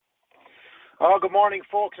Oh, good morning,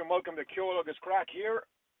 folks, and welcome to Ceol, Agus, Craic here.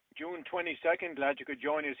 June 22nd. Glad you could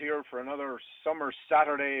join us here for another summer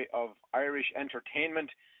Saturday of Irish entertainment.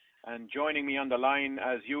 And joining me on the line,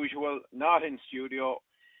 as usual, not in studio,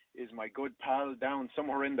 is my good pal down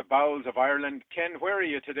somewhere in the bowels of Ireland. Ken, where are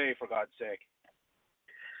you today, for God's sake?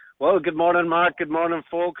 Well, good morning, Mark. Good morning,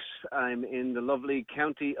 folks. I'm in the lovely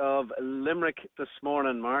county of Limerick this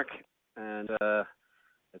morning, Mark. And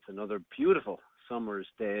it's another beautiful summer's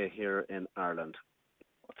day here in Ireland.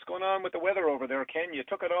 What's going on with the weather over there, Ken? You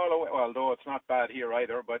took it all away, well, although it's not bad here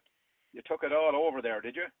either, but you took it all over there,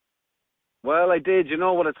 did you? Well, I did. You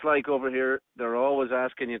know what it's like over here. They're always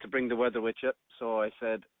asking you to bring the weather with you. So I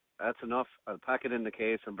said, that's enough. I'll pack it in the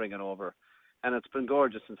case and bring it over. And it's been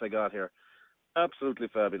gorgeous since I got here. Absolutely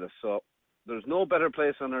fabulous. So there's no better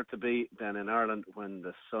place on earth to be than in Ireland when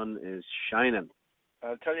the sun is shining.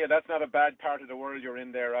 I'll tell you, that's not a bad part of the world you're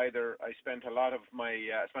in there either. I spent a lot of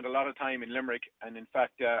time in Limerick, and in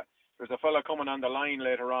fact, there's a fella coming on the line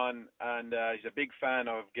later on, and he's a big fan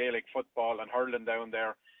of Gaelic football and hurling down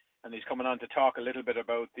there, and he's coming on to talk a little bit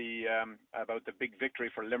about the big victory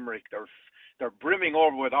for Limerick. They're brimming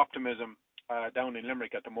over with optimism down in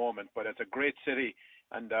Limerick at the moment, but it's a great city,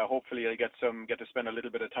 and hopefully I get to spend a little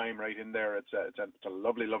bit of time right in there. It's a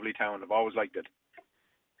lovely, lovely town. I've always liked it.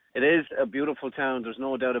 It is a beautiful town, there's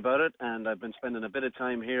no doubt about it, and I've been spending a bit of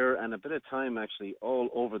time here and a bit of time actually all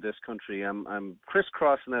over this country. I'm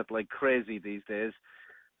crisscrossing it like crazy these days,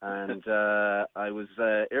 and I was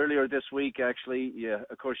earlier this week actually. Yeah,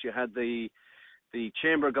 of course you had the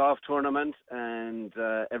Chamber Golf Tournament, and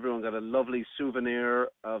everyone got a lovely souvenir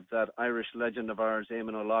of that Irish legend of ours,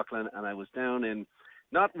 Eamon O'Loughlin, and I was down in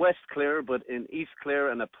not West Clare but in East Clare,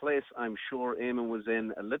 and a place I'm sure Eamon was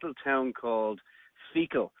in, a little town called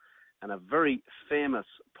Ceol, and a very famous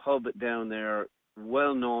pub down there,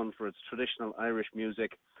 well known for its traditional Irish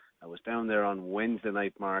music. I was down there on Wednesday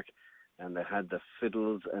night, Mark, and they had the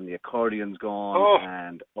fiddles and the accordions going,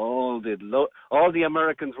 and all the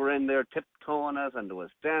Americans were in there tiptoeing us, and there was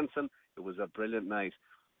dancing. It was a brilliant night.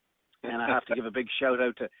 And I have to give a big shout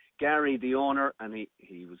out to Gary, the owner, and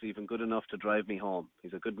he was even good enough to drive me home.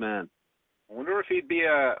 He's a good man. I wonder if he'd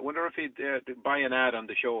buy an ad on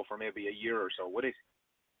the show for maybe a year or so, would he?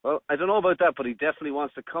 Well, I don't know about that, but he definitely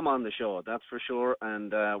wants to come on the show, that's for sure.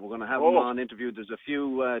 And we're going to have him on interviewed. There's a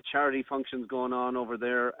few charity functions going on over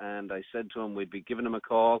there, and I said to him we'd be giving him a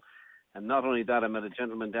call. And not only that, I met a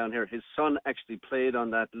gentleman down here. His son actually played on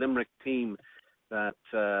that Limerick team that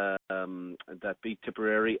beat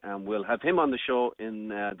Tipperary, and we'll have him on the show in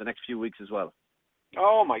the next few weeks as well.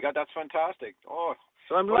 Oh my God, that's fantastic! Oh.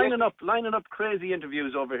 So I'm lining up crazy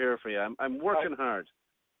interviews over here for you. I'm working hard.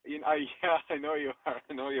 I know you are.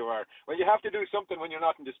 I know you are. Well, you have to do something when you're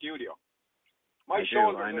not in the studio. I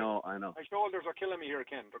know. My shoulders are killing me here,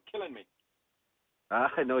 Ken. They're killing me.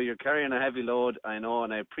 I know you're carrying a heavy load. I know,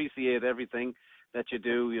 and I appreciate everything that you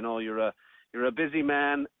do. You know, you're a busy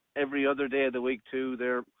man every other day of the week too.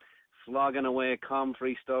 They're slogging away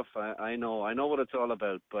com-free stuff. I know what it's all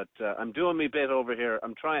about. But I'm doing my bit over here.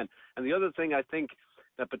 I'm trying. And the other thing I think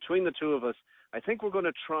that between the two of us, I think we're going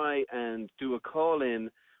to try and do a call-in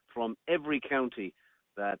from every county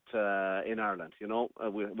that in Ireland. You know,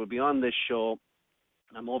 we'll be on this show.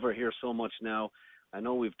 I'm over here so much now. I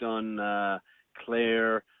know we've done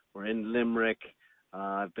Clare. We're in Limerick.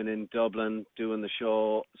 I've been in Dublin doing the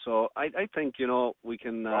show. So I think, you know, we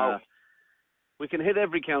can hit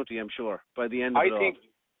every county, I'm sure, by the end of it all.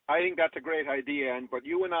 I think that's a great idea. But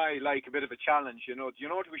you and I like a bit of a challenge. You know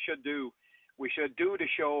what we should do? We should do the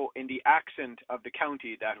show in the accent of the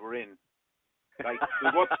county that we're in. Like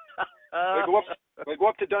we'll go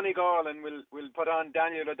up to Donegal, and we'll put on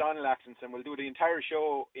Daniel O'Donnell accents, and we'll do the entire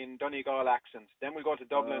show in Donegal accents. Then we'll go to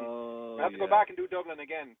Dublin. We'll have to go back and do Dublin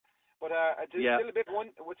again. But it's still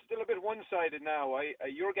a bit one-sided now.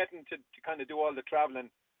 You're getting to kind of do all the traveling,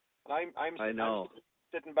 and I'm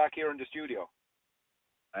sitting back here in the studio.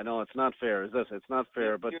 I know it's not fair, is it? It's not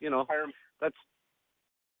fair, but you know that's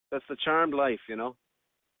the charmed life, you know.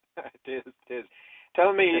 It is.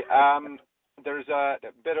 Tell me, there's a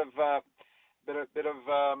bit of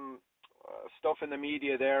stuff in the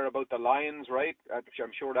media there about the Lions, right?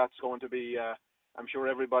 I'm sure that's going to be. I'm sure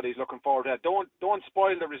everybody's looking forward to that. Don't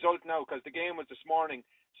spoil the result now, because the game was this morning.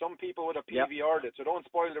 Some people would have PVR'd it, so don't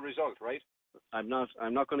spoil the result, right? I'm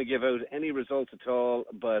not going to give out any results at all,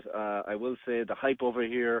 but I will say the hype over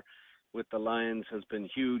here with the Lions has been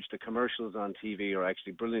huge. The commercials on TV are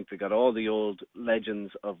actually brilliant. They got all the old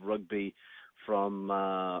legends of rugby from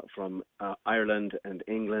Ireland and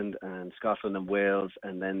England and Scotland and Wales,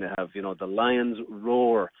 and then they have, you know, the Lions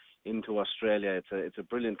roar into Australia. It's a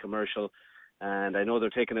brilliant commercial, And I know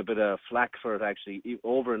they're taking a bit of flack for it, actually,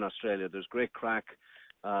 over in Australia. There's great crack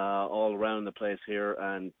all around the place here.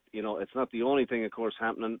 And, you know, it's not the only thing, of course,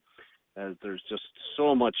 happening. There's just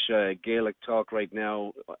so much Gaelic talk right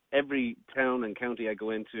now. Every town and county I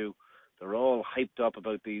go into, they're all hyped up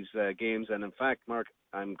about these games. And, in fact, Mark,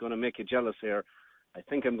 I'm going to make you jealous here. I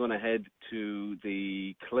think I'm going to head to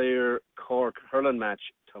the Clare-Cork hurling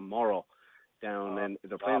match tomorrow. And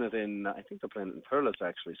they're playing it in, I think they're playing it in Thurles,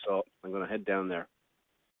 actually, so I'm going to head down there.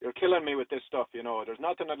 You're killing me with this stuff, you know. There's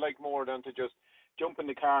nothing I'd like more than to just jump in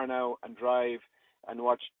the car now and drive and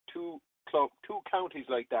watch two counties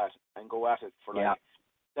like that and go at it for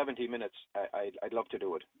 70 minutes. I'd love to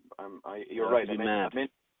do it. You're right.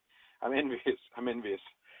 I'm envious.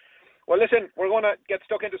 Well, listen, we're going to get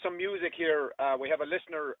stuck into some music here. We have a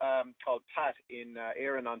listener called Pat in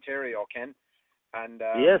Erin, Ontario, Ken. And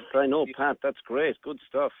yes, I know, Pat. That's great. Good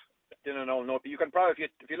stuff. No. You can probably,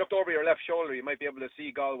 if you looked over your left shoulder, you might be able to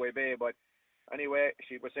see Galway Bay. But anyway,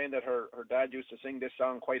 she was saying that her dad used to sing this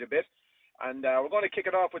song quite a bit. And we're going to kick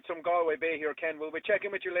it off with some Galway Bay here, Ken. We'll be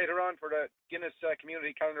checking with you later on for the Guinness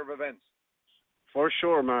Community Calendar of Events. For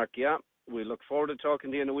sure, Mark. Yeah, we look forward to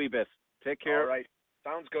talking to you in a wee bit. Take care. All right.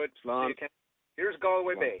 Sounds good. Slán. See you, Ken. Here's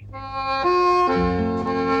Galway Bay.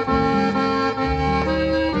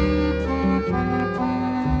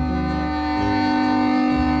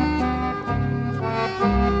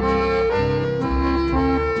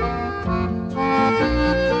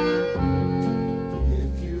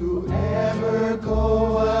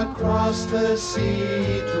 Across the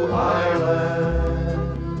sea to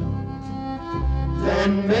Ireland,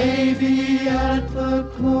 then maybe at the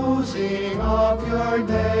closing of your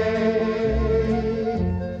day,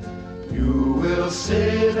 you will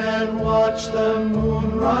sit and watch the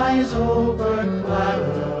moon rise over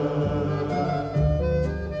Clara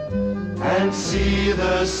and see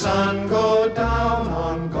the sun go down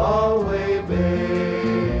on Galway Bay.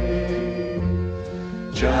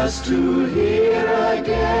 Just to hear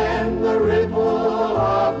again the ripple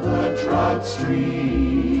of the trout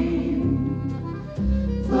stream,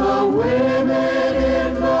 the women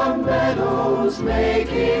in the meadows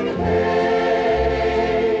making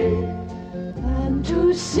hay, and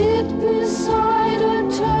to sit beside a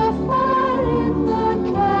turf fire in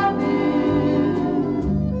the cabin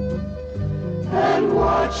and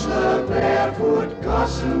watch the barefoot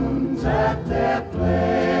gossames at their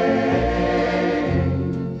play.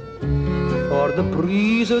 For the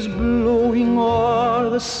breezes blowing o'er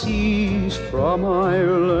the seas from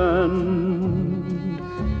Ireland,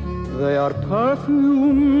 they are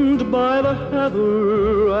perfumed by the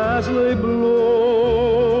heather as they blow,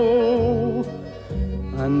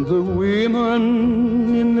 and the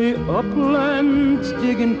women in the uplands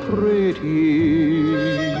digging pretty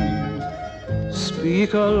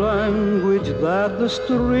speak a language that the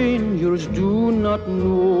strangers do not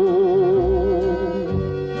know.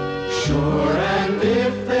 Sure, and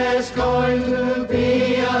if there's going to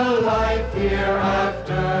be a life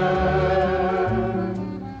hereafter,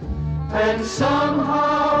 and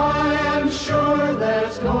somehow I am sure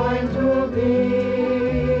there's going to be,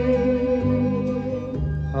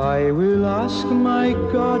 I will ask my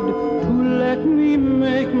God to let me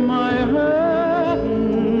make my heaven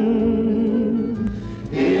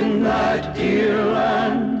in that dear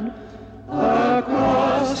land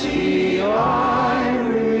across the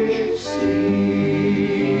Irish Sea.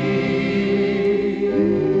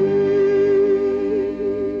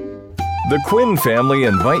 The Quinn family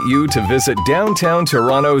invite you to visit downtown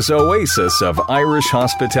Toronto's oasis of Irish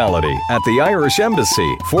hospitality at the Irish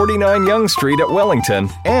Embassy, 49 Yonge Street at Wellington,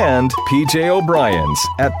 and PJ O'Brien's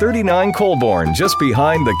at 39 Colborne, just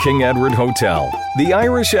behind the King Edward Hotel. The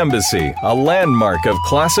Irish Embassy, a landmark of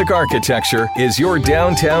classic architecture, is your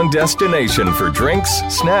downtown destination for drinks,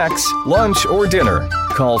 snacks, lunch, or dinner.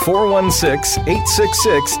 Call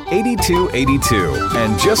 416-866-8282.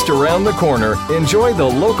 And just around the corner, enjoy the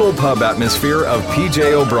local pub atmosphere of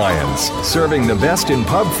PJ O'Brien's, serving the best in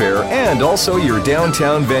pub fare and also your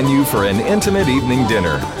downtown venue for an intimate evening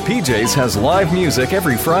dinner. PJ's has live music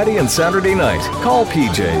every Friday and Saturday night. Call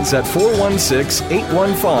PJ's at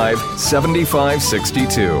 416-815-7562.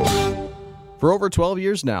 For over 12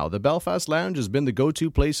 years now, the Belfast Lounge has been the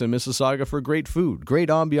go-to place in Mississauga for great food, great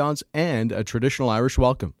ambiance, and a traditional Irish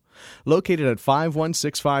welcome. Located at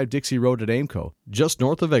 5165 Dixie Road at Aimco, just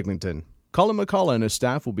north of Eglinton. Colin McCullough and his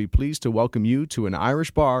staff will be pleased to welcome you to an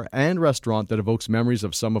Irish bar and restaurant that evokes memories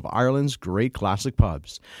of some of Ireland's great classic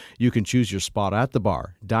pubs. You can choose your spot at the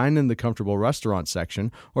bar, dine in the comfortable restaurant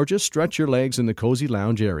section, or just stretch your legs in the cozy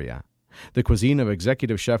lounge area. The cuisine of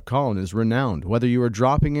Executive Chef Colin is renowned, whether you are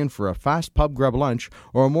dropping in for a fast pub grub lunch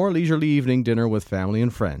or a more leisurely evening dinner with family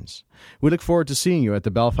and friends. We look forward to seeing you at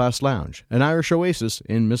the Belfast Lounge, an Irish oasis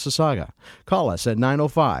in Mississauga. Call us at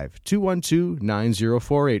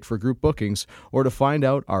 905-212-9048 for group bookings or to find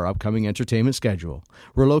out our upcoming entertainment schedule.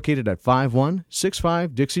 We're located at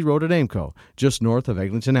 5165 Dixie Road at Aimco, just north of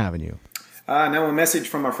Eglinton Avenue. Now a message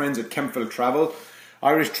from our friends at Kempville Travel.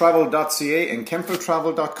 irishtravel.ca and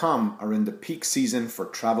kempvilletravel.com are in the peak season for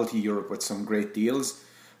travel to Europe with some great deals.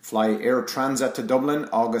 Fly Air Transat to Dublin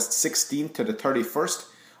August 16th to the 31st,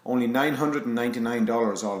 only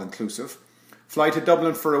 $999 all inclusive. Fly to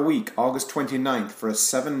Dublin for a week August 29th for a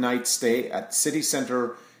 7-night stay at City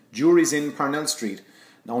Centre Jewelleries Inn, Parnell Street,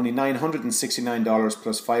 only $969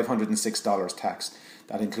 plus $506 tax.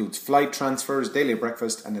 That includes flight transfers, daily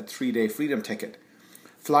breakfast and a 3-day freedom ticket.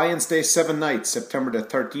 Fly and stay 7 nights, September the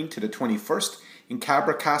 13th to the 21st, in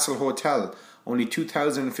Cabra Castle Hotel, only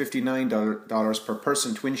 $2,059 per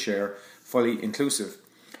person twin share, fully inclusive.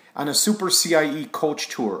 And a Super CIE coach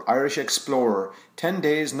tour, Irish Explorer, 10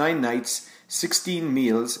 days, 9 nights, 16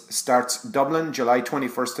 meals, starts Dublin, July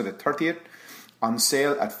 21st to the 30th, on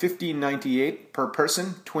sale at $15.98 per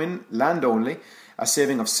person, twin, land only, a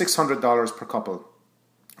saving of $600 per couple.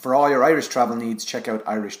 For all your Irish travel needs, check out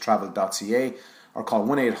irishtravel.ca or call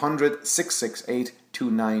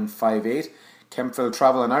 1-800-668-2958. Kempville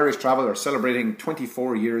Travel and Irish Travel are celebrating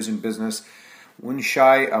 24 years in business, one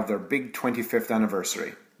shy of their big 25th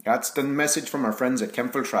anniversary. That's the message from our friends at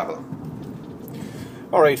Kempville Travel.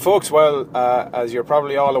 Alright folks, well, as you're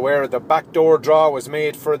probably all aware, the backdoor draw was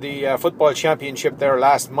made for the football championship there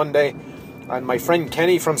last Monday, and my friend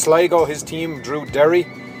Kenny from Sligo, his team drew Derry,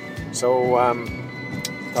 so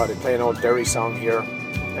thought I'd play an old Derry song here.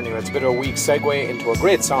 Anyway, it's a bit of a weak segue into a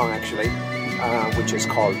great song actually, which is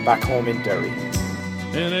called Back Home in Derry.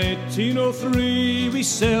 In 1803 we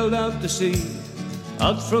sailed out to sea,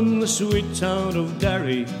 out from the sweet town of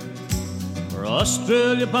Derry. For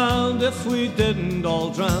Australia bound if we didn't all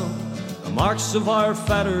drown, the marks of our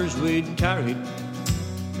fetters we'd carried.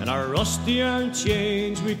 And our rusty iron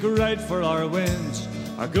chains we could ride for our winds,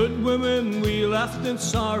 our good women we left in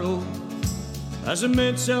sorrow. As the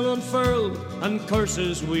mainsail unfurled and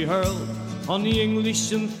curses we hurled on the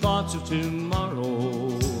English and thoughts of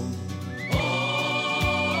tomorrow. Oh,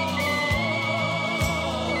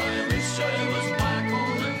 I wish I was back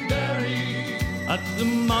home in Derry. At the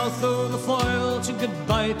mouth of the foyle, said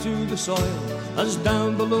goodbye to the soil, as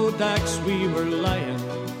down below decks we were lying.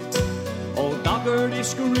 Old Docherty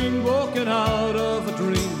screamed, woken out of a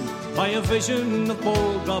dream by a vision of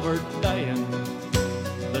bold Robert dying.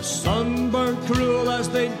 The sun burned cruel as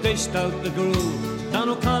they dished out the gruel. Dan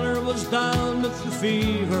O'Connor was down with the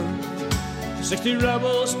fever. 60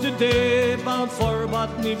 rebels today bound for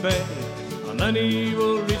Botany Bay, and many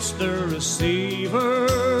will reach the receiver.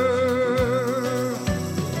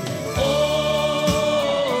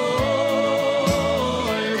 Oh,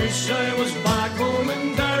 I wish I was back home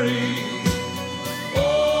in Derry. Oh,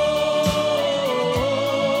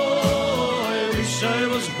 I wish I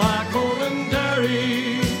was back home in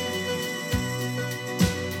Derry.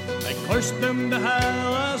 Cursed them to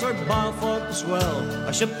hell as our bow fought the swell.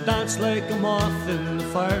 Our ship danced like a moth in the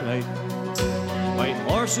firelight. White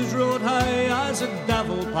horses rode high as a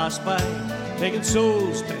devil passed by, taking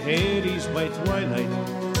souls to Hades' white twilight.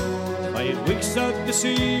 5 weeks out to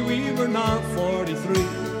sea, we were now 43.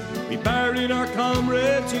 We buried our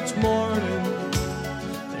comrades each morning.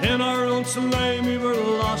 In our own slime we were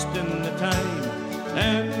lost in the time,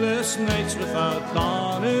 endless nights without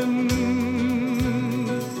dawning.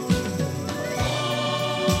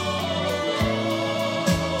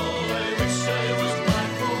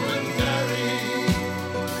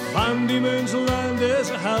 Van Diemen's Land is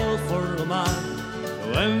a hell for a man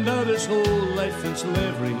who end out his whole life in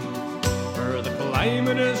slavery. For the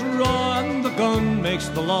climate is raw and the gun makes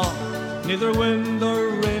the law, neither wind or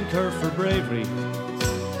rain care for bravery.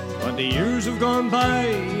 20 years have gone by,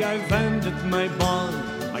 I've ended my bond,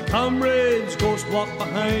 my comrades ghost walk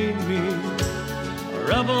behind me. A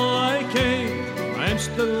rebel I came, I'm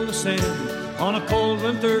still the same, on a cold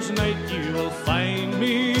winter's night you will find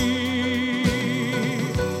me.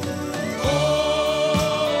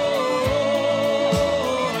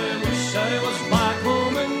 I was back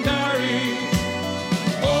home in Derry.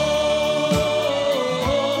 Oh,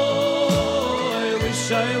 I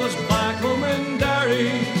wish I was back home in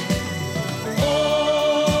Derry.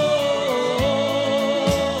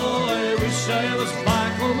 I wish I was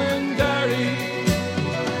back home in Derry.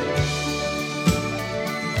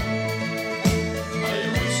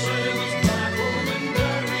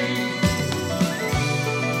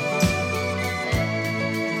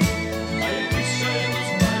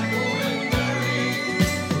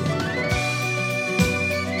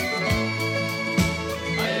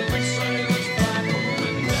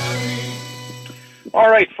 All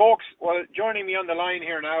right, folks. Well, joining me on the line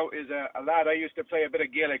here now is a lad I used to play a bit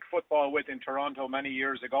of Gaelic football with in Toronto many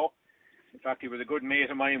years ago. In fact, he was a good mate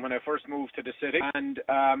of mine when I first moved to the city, and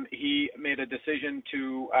he made a decision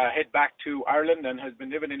to head back to Ireland and has been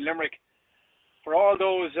living in Limerick for all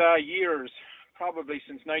those years, probably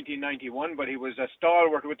since 1991, but he was a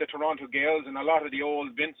stalwart with the Toronto Gaels and a lot of the old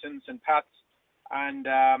Vincents and Pats and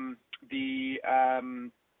the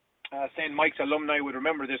St. Mike's alumni would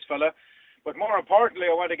remember this fella. But more importantly,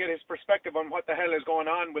 I want to get his perspective on what the hell is going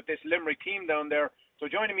on with this Limerick team down there. So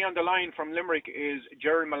joining me on the line from Limerick is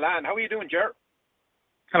Ger Milan. How are you doing, Ger?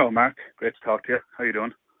 Hello, Mark. Great to talk to you. How are you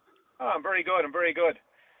doing? Oh, I'm very good.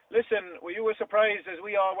 Listen, were you as surprised as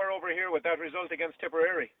we all were over here with that result against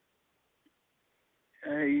Tipperary?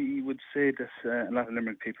 I would say that a lot of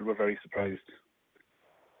Limerick people were very surprised.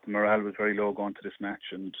 The morale was very low going to this match,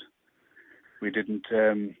 and we didn't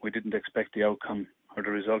expect the outcome or the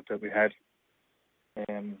result that we had.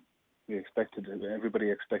 Everybody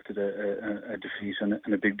expected a defeat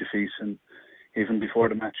and a big defeat, and even before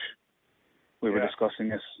the match we were discussing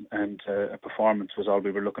this, and a performance was all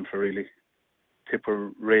we were looking for, really. Tip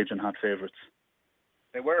were raging hot favourites.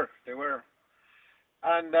 They were.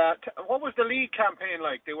 And what was the league campaign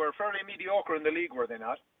like? They were fairly mediocre in the league, were they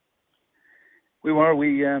not? We were.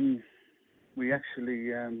 We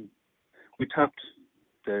actually we topped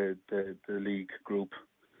the league group,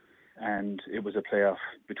 and it was a playoff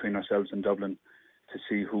between ourselves and Dublin to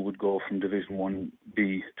see who would go from Division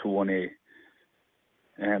 1B to 1A.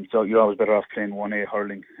 So you're always better off playing 1A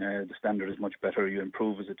hurling. The standard is much better. You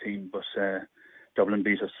improve as a team, but Dublin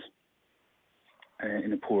beat us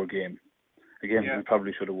in a poor game. Again, we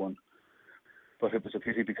probably should have won. But it was a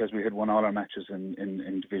pity because we had won all our matches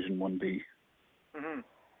in Division 1B. Mm-hmm.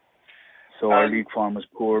 So our league form was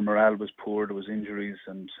poor, morale was poor, there was injuries,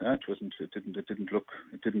 and it didn't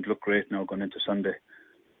look great now going into Sunday.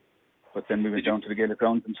 But then we went down to the Gaelic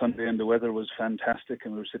grounds on Sunday, and the weather was fantastic,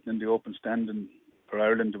 and we were sitting in the open stand, and for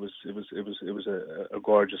Ireland it was a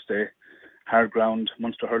gorgeous day. Hard ground,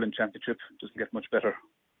 Munster Hurling Championship, doesn't get much better.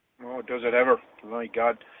 Oh, does it ever? My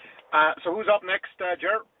God. So who's up next,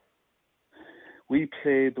 Ger? We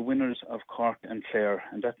play the winners of Cork and Clare,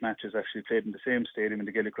 and that match is actually played in the same stadium in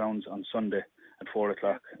the Gaelic grounds on Sunday at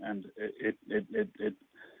 4:00, and it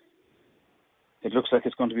looks like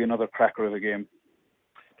it's going to be another cracker of a game.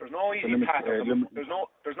 There's no easy path.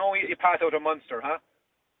 There's no easy path out of Munster, huh?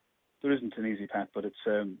 There isn't an easy path, but it's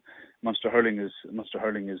Munster hurling is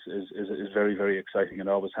very, very exciting, and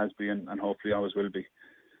always has been, and hopefully always will be.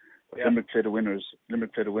 But Limerick play the winners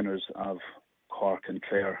of Cork and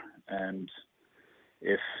Clare, and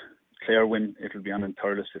if Clare win, it'll be on in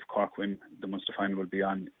Thurles. If Cork win, the Munster final will be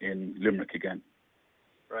on in Limerick again.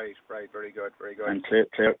 Right. Very good. And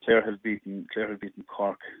Clare have beaten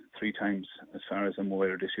Cork 3 times, as far as I'm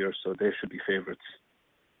aware, this year, so they should be favourites.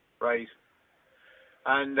 Right.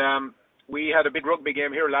 And we had a big rugby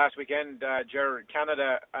game here last weekend.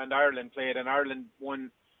 Canada and Ireland played, and Ireland won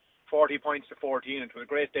 40 points to 14. It was a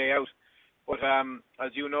great day out. But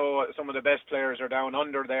as you know, some of the best players are down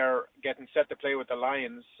under there getting set to play with the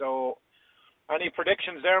Lions. So any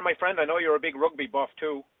predictions there, my friend? I know you're a big rugby buff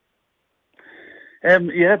too.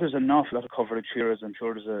 There's an awful lot of coverage here, as I'm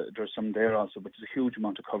sure there's some there also, but there's a huge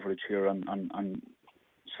amount of coverage here on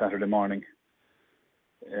Saturday morning.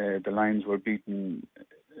 The Lions were beaten.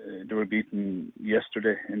 They were beaten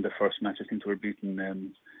yesterday in the first match. I think they were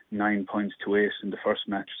beaten 9 points to 8 in the first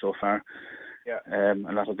match so far. Yeah.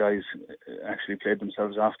 A lot of guys actually played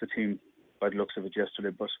themselves off the team by the looks of it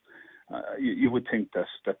yesterday, but you would think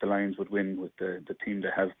that the Lions would win with the team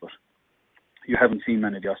they have, but you haven't seen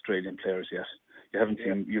many of the Australian players yet.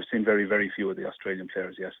 You've seen very, very few of the Australian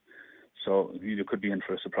players yet. So you could be in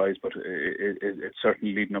for a surprise, but it's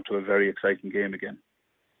certainly leading up to a very exciting game again.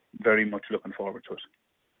 Very much looking forward to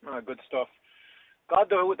it. Good stuff. God,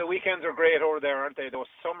 the weekends are great over there, aren't they? Those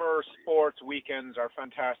summer sports weekends are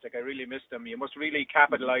fantastic. I really miss them. You must really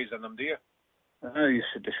capitalise on them, do you? You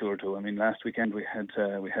sure do. I mean, last weekend we had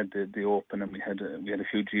the Open, and we had a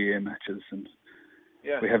few GA matches, and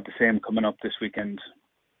we have the same coming up this weekend.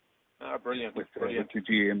 Brilliant. With the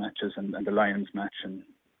GA matches and the Lions match, and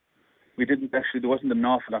we didn't actually. There wasn't an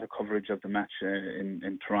awful lot of coverage of the match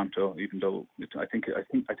in Toronto, even though I think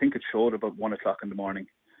it showed about 1:00 in the morning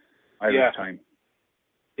Irish time.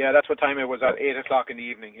 Yeah, that's what time it was at, 8:00 in the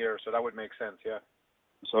evening here, so that would make sense. Yeah.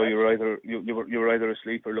 So you were either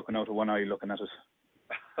asleep or looking out of one eye looking at it.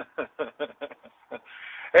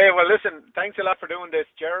 Hey, well, listen, thanks a lot for doing this,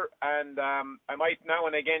 Ger, and I might now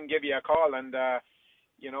and again give you a call, and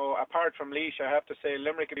apart from Laois, I have to say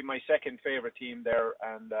Limerick would be my second favourite team there,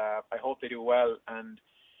 and I hope they do well. And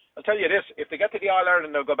I'll tell you this, if they get to the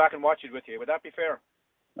All-Ireland, they'll go back and watch it with you. Would that be fair?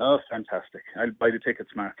 Oh, fantastic. I'll buy the tickets,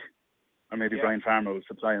 Mark. Or maybe Yeah. Brian Farmer will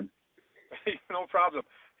supply them. No problem.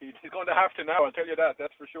 He's going to have to now, I'll tell you that,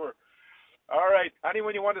 that's for sure. All right.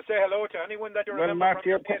 Anyone you want to say hello to? Anyone that you Well, remember Mark, from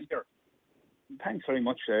your days here? Thanks very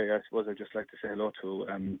much. I suppose I'd just like to say hello to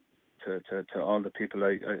all the people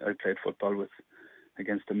I played football with,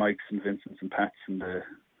 against the Mikes and Vincents and Pats and the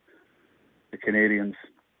Canadians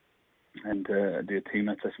and the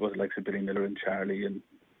teammates, I suppose, like Billy Miller and Charlie, and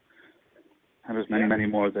there's many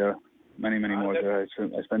more there. Many more there. I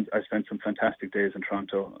spent some fantastic days in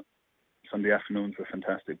Toronto. Sunday afternoons were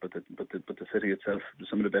fantastic, but the city itself,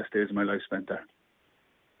 some of the best days of my life spent there.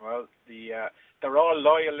 Well, they're all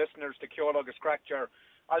loyal listeners to Ceol Agus Craic.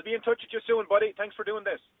 I'll be in touch with you soon, buddy. Thanks for doing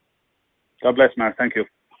this. God bless, Mark. Thank you.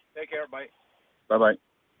 Take care. Bye. Bye-bye.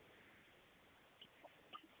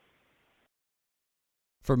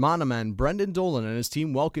 For Monoman, Brendan Dolan and his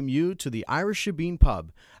team welcome you to the Irish Shebeen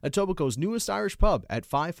Pub, Etobicoke's newest Irish pub at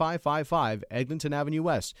 5555 Eglinton Avenue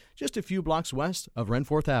West, just a few blocks west of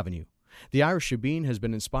Renforth Avenue. The Irish Shebeen has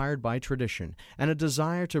been inspired by tradition and a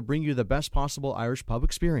desire to bring you the best possible Irish pub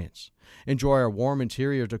experience. Enjoy our warm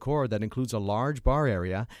interior decor that includes a large bar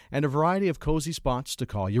area and a variety of cozy spots to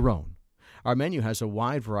call your own. Our menu has a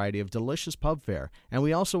wide variety of delicious pub fare, and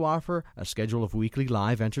we also offer a schedule of weekly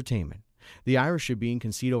live entertainment. The Irish Shebeen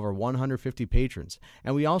can seat over 150 patrons,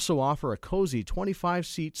 and we also offer a cozy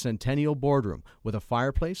 25-seat Centennial boardroom with a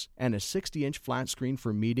fireplace and a 60-inch flat screen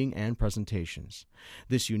for meeting and presentations.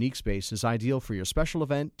 This unique space is ideal for your special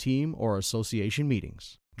event, team, or association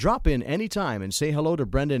meetings. Drop in anytime and say hello to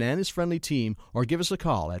Brendan and his friendly team, or give us a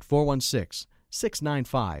call at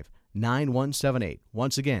 416-695-9178.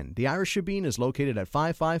 Once again, the Irish Shebeen is located at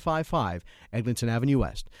 5555 Eglinton Avenue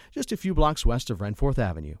West, just a few blocks west of Renforth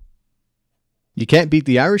Avenue. You can't beat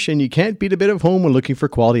the Irish, and you can't beat a bit of home when looking for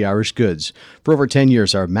quality Irish goods. For over 10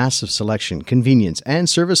 years, our massive selection, convenience, and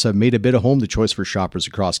service have made a bit of home the choice for shoppers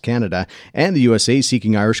across Canada and the USA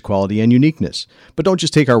seeking Irish quality and uniqueness. But don't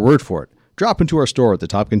just take our word for it. Drop into our store at the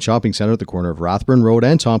Tompkin Shopping Centre at the corner of Rathburn Road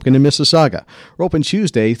and Tompkin in Mississauga. We're open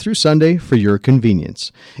Tuesday through Sunday for your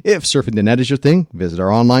convenience. If surfing the net is your thing, visit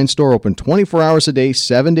our online store open 24 hours a day,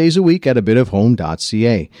 7 days a week at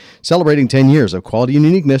abitofhome.ca. Celebrating 10 years of quality and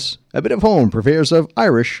uniqueness, A Bit of Home purveyors of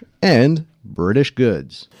Irish and British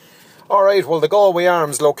goods. All right, well, the Galway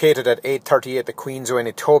Arms, located at 838 the Queensway in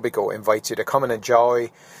Etobicoke, invites you to come and enjoy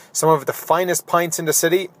some of the finest pints in the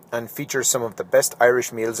city and features some of the best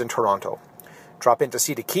Irish meals in Toronto. Drop in to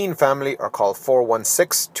see the Keane family or call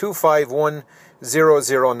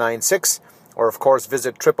 416-251-0096, or of course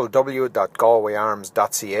visit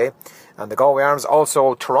www.galwayarms.ca. And the Galway Arms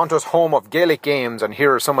also Toronto's home of Gaelic games, and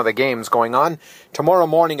here are some of the games going on. Tomorrow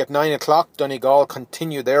morning at 9 o'clock, Donegal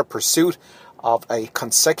continue their pursuit of a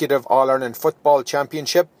consecutive All-Ireland Football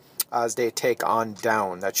Championship as they take on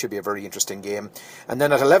Down. That should be a very interesting game. And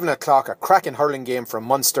then at 11 o'clock, a cracking hurling game from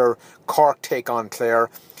Munster. Cork take on Clare.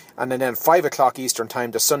 And then at 5 o'clock Eastern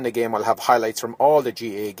Time, the Sunday game, will have highlights from all the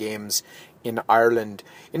GA games in Ireland.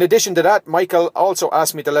 In addition to that, Michael also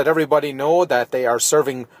asked me to let everybody know that they are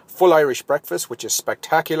serving full Irish breakfast, which is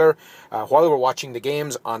spectacular, while we're watching the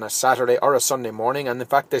games on a Saturday or a Sunday morning. And in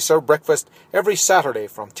fact, they serve breakfast every Saturday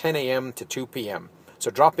from 10 a.m. to 2 p.m.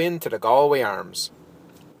 So drop in to the Galway Arms.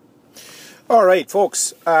 All right,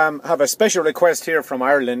 folks, have a special request here from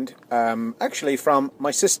Ireland, actually from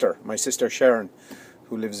my sister Sharon,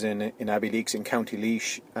 who lives in Abbeyleix in County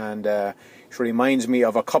Laois, and she reminds me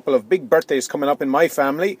of a couple of big birthdays coming up in my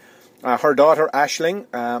family. Her daughter Aisling,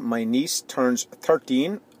 my niece, turns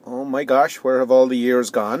 13. Oh my gosh, where have all the years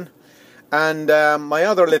gone? And my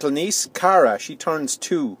other little niece, Cara, she turns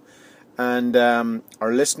 2. And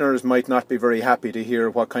our listeners might not be very happy to hear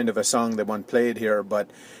what kind of a song they want played here, but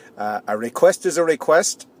a request is a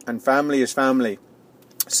request, and family is family.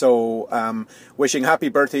 So, wishing happy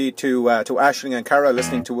birthday to Aisling and Cara,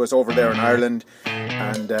 listening to us over there in Ireland.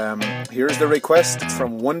 And here's the request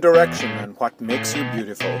from One Direction and What Makes You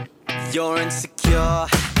Beautiful. You're insecure,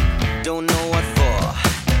 don't know what for.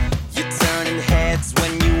 You're turning heads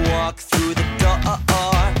when you walk through the door.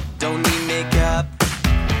 Don't need makeup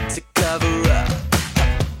to cover up.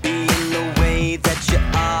 Being the way that you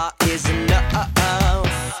are is enough.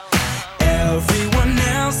 Everyone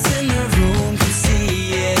else in the room can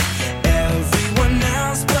see it. Everyone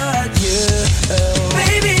else but you.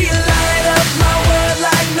 Baby, you light up my world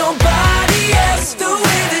like nobody else. The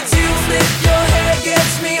way that you flip your hair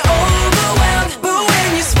gets me overwhelmed. But when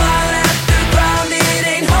you smile at the ground, it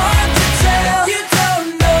ain't hard to tell. You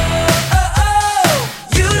don't know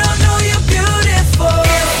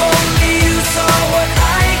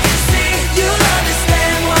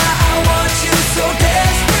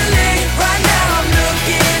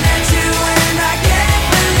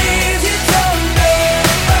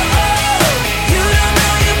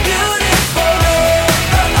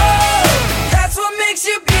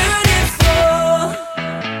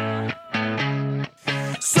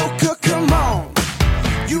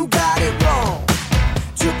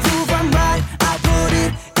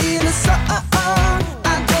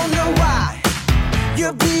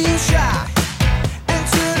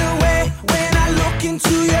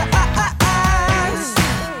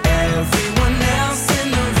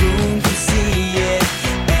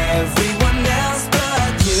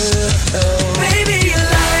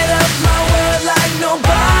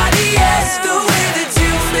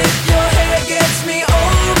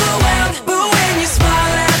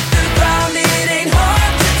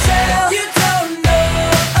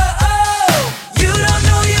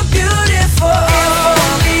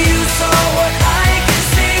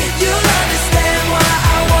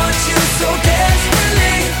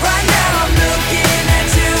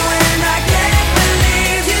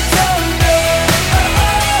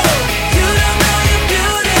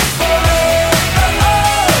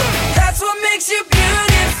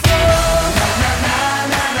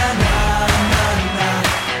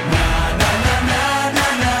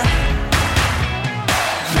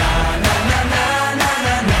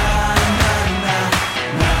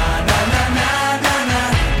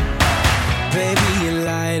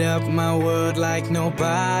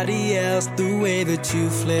that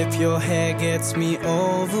you flip your hair gets me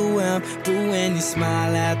overwhelmed. But when you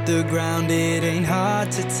smile at the ground, it ain't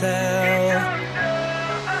hard to tell.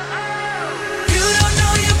 You don't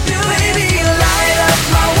know you're beautiful. Baby, you light up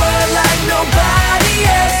my world like nobody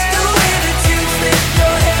else. The way that you flip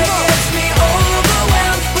your hair gets me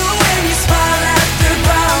overwhelmed. But when you smile at the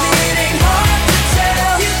ground, it ain't hard to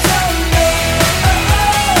tell. You don't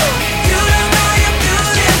know, you don't know you're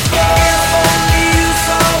beautiful. If only you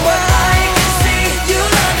saw what I can see,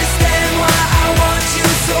 you'll understand why I want you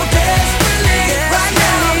so desperately. Right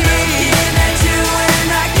now I'm looking at you and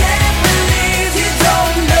I can't believe you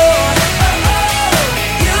don't know.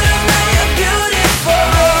 You don't know you're beautiful.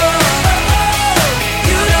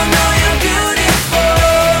 You don't know you're beautiful.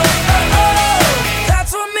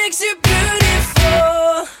 That's what makes you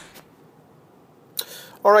beautiful.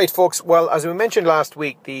 All right, folks. Well, as we mentioned last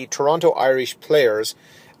week, the Toronto Irish players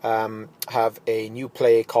have a new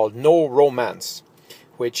play called No Romance,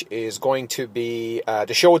 which is going to be,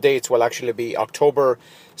 the show dates will actually be October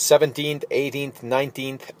 17th, 18th,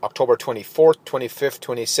 19th, October 24th, 25th,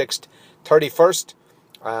 26th, 31st,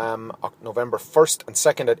 November 1st and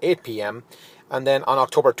 2nd at 8 p.m., and then on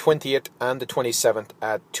October 20th and the 27th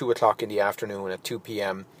at 2 o'clock in the afternoon at 2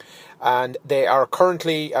 p.m. And they are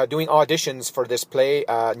currently doing auditions for this play,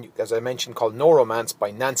 as I mentioned, called No Romance by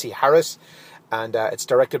Nancy Harris, and it's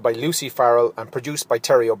directed by Lucy Farrell and produced by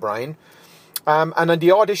Terry O'Brien. And then the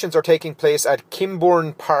auditions are taking place at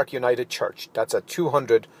Kimbourne Park United Church. That's at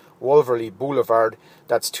 200 Wolverley Boulevard.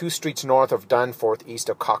 That's 2 streets north of Danforth, east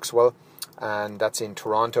of Coxwell, and that's in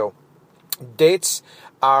Toronto. Dates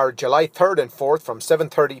are July 3rd and 4th from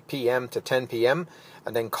 7:30 p.m. to 10 p.m.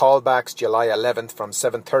 and then callbacks July 11th from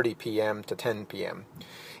 7:30 p.m. to 10 p.m.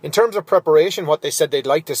 In terms of preparation, what they said they'd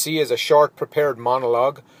like to see is a short prepared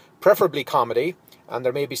monologue, preferably comedy, and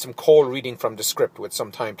there may be some cold reading from the script with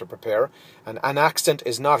some time to prepare. And an accent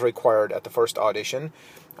is not required at the first audition.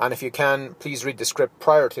 And if you can, please read the script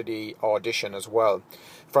prior to the audition as well.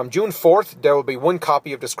 From June 4th, there will be one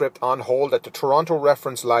copy of the script on hold at the Toronto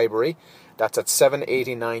Reference Library. That's at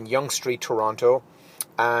 789 Yonge Street, Toronto.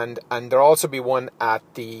 And there'll also be one at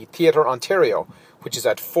the Theatre Ontario, which is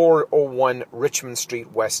at 401 Richmond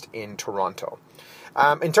Street West in Toronto.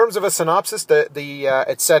 In terms of a synopsis,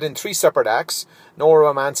 it's set in 3 separate acts. No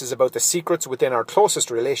Romance is about the secrets within our closest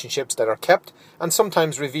relationships that are kept and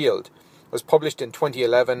sometimes revealed. It was published in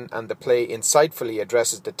 2011, and the play insightfully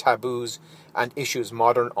addresses the taboos and issues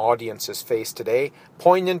modern audiences face today.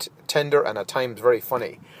 Poignant, tender, and at times very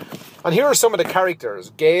funny. And here are some of the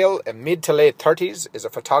characters. Gail, in mid to late 30s, is a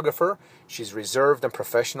photographer. She's reserved and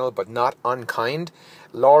professional, but not unkind.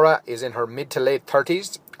 Laura is in her mid to late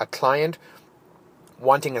 30s, a client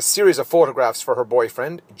wanting a series of photographs for her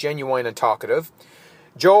boyfriend, genuine and talkative.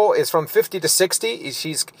 Joe is from 50 to 60.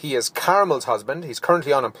 He is Carmel's husband. He's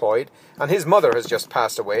currently unemployed, and his mother has just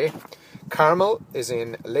passed away. Carmel is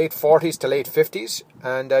in late 40s to late 50s,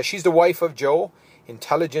 and she's the wife of Joe,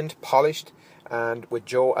 intelligent, polished, and with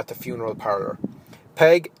Joe at the funeral parlour.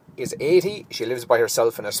 Peg is 80. She lives by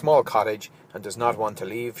herself in a small cottage and does not want to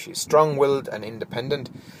leave. She's strong-willed and independent.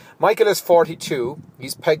 Michael is 42.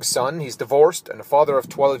 He's Peg's son. He's divorced and a father of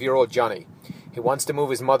 12-year-old Johnny. He wants to move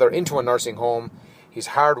his mother into a nursing home. He's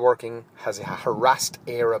hard-working, has a harassed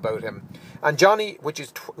air about him. And Johnny,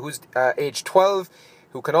 who's age 12,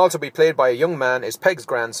 who can also be played by a young man, is Peg's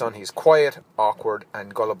grandson. He's quiet, awkward,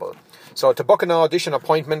 and gullible. So to book an audition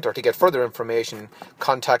appointment or to get further information,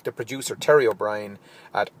 contact the producer, Terry O'Brien,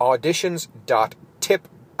 at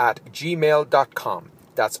auditions.tip@gmail.com.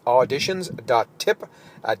 That's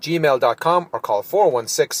auditions.tip@gmail.com, or call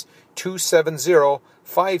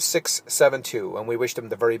 416-270-5672. And we wish them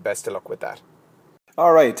the very best of luck with that.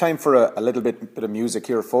 All right, time for a little bit of music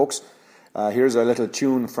here, folks. Here's a little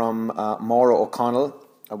tune from Maura O'Connell.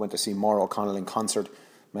 I went to see Maura O'Connell in concert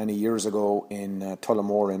many years ago in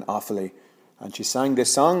Tullamore in Offaly. And she sang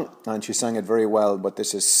this song, and she sang it very well. But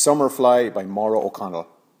this is Summerfly by Maura O'Connell.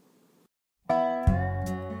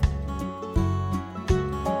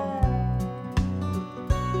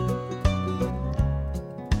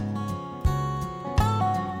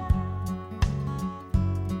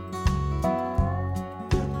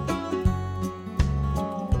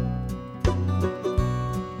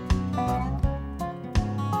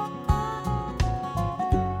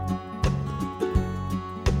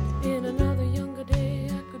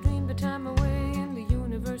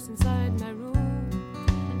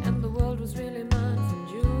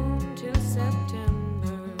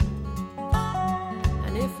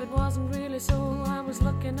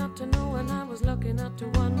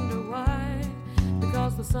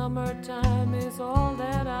 Summertime is all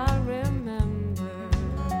that I remember.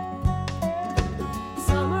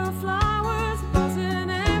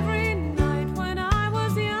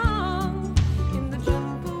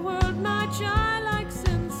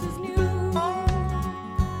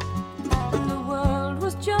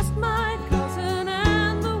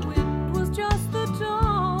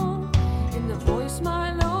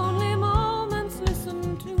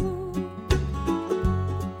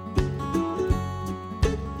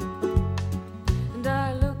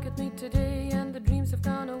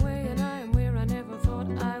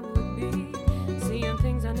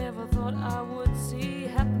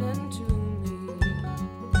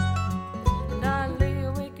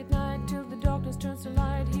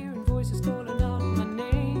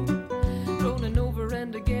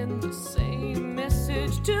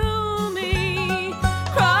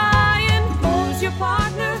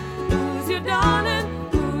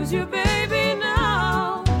 Who's your baby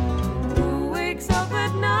now? Who wakes up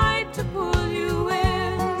at night to pull you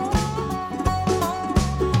in?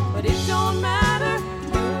 But it don't matter,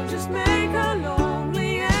 you just make her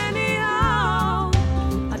lonely anyhow.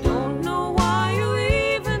 I don't know why you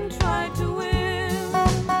even try to win.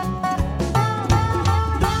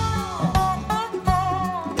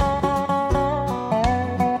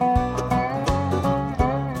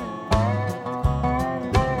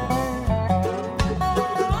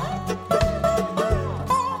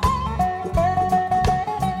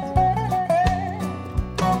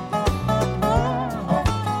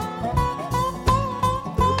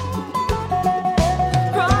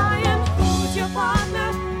 Crying, who's your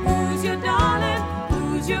partner? Who's your darling?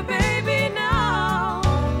 Who's your baby now?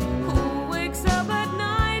 Who wakes up at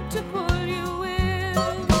night to pull you in?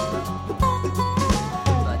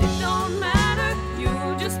 But it don't matter, you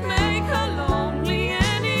just make her lonely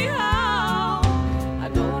anyhow. I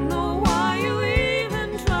don't know why you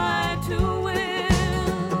even try to win.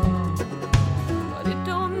 But it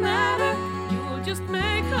don't matter, you'll just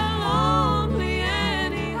make her lonely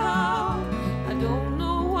anyhow. I don't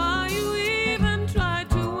know why you even try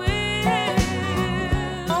to win.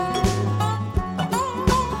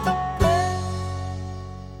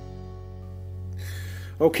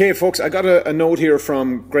 Okay, folks, I got a note here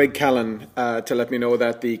from Greg Callan to let me know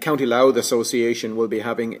that the County Louth Association will be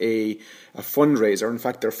having a fundraiser, in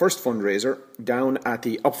fact their first fundraiser, down at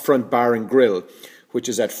the Upfront Bar and Grill, which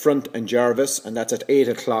is at Front and Jarvis, and that's at 8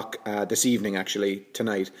 o'clock this evening, actually,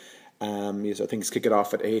 tonight. Yes, I think it's kick it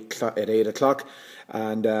off at 8 o'clock.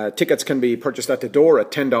 And tickets can be purchased at the door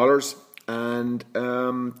at $10. And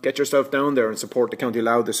get yourself down there and support the County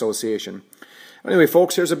Louth Association. Anyway,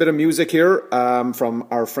 folks, here's a bit of music here from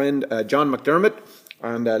our friend John McDermott,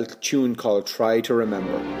 and a little tune called Try to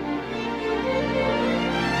Remember.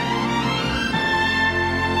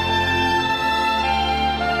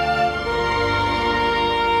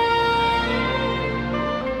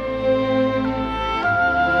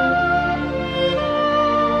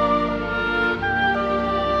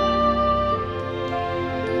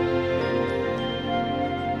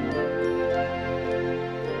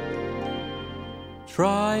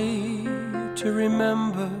 Try to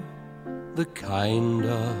remember the kind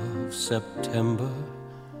of September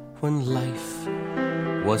when life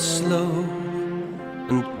was slow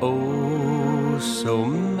and oh so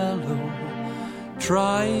mellow.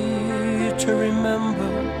 Try to remember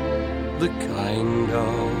the kind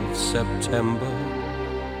of September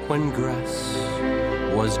when grass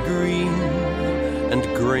was green and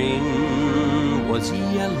grain was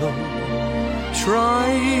yellow. Try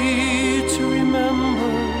to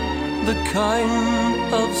remember the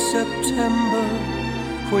kind of September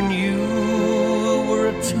when you were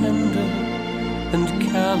a tender and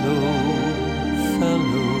callow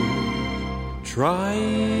fellow. Try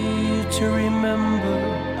to remember,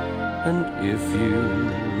 and if you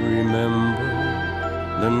remember,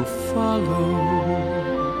 then follow.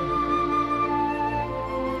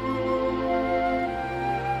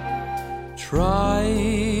 Try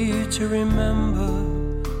to remember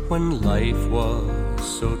when life was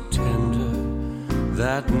so tender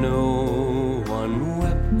that no one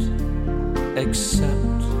wept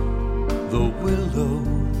except the willow.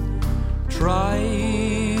 Try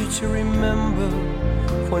to remember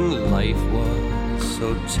when life was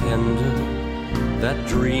so tender that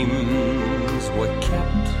dreams were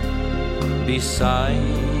kept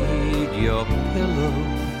beside your pillow.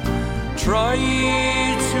 Try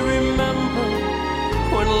to remember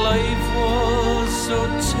when life was so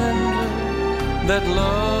tender that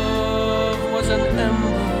love was an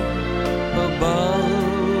ember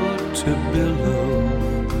about to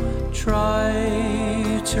billow. Try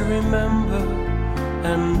to remember,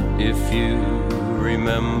 and if you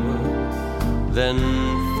remember, then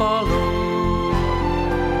follow.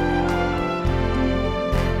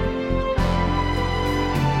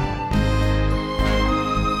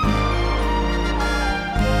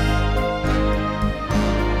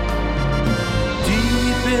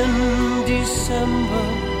 December,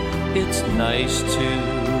 it's nice to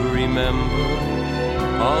remember,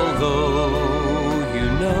 although you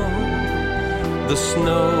know the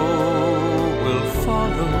snow will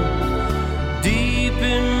follow. Deep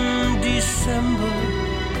in December,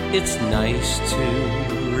 it's nice to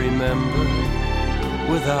remember,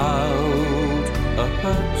 without a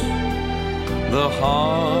hurt, the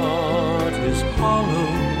heart is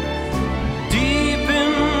hollow. Deep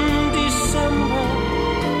in December,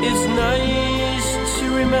 it's nice to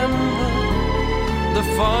remember the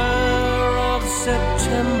fire of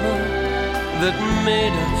September that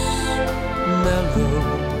made us mellow.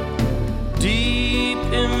 Deep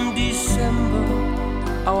in December,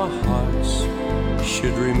 our hearts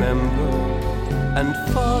should remember and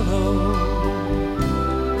follow.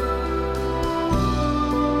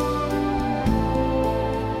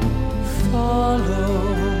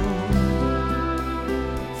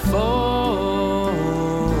 Follow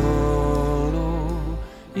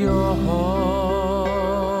your heart.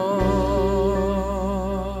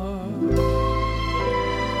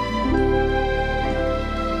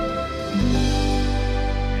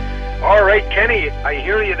 All right, Kenny, I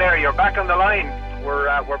hear you there. You're back on the line. We're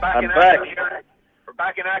back I'm in back. action here. We're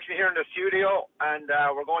back in action here in the studio, and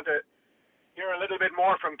we're going to hear a little bit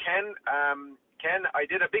more from Ken. Ken, I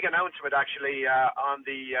did a big announcement actually on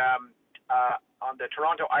the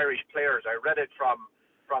Toronto Irish players. I read it from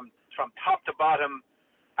top to bottom.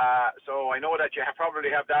 So I know that you probably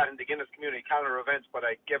have that in the Guinness Community Calendar events, but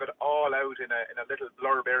I gave it all out in a little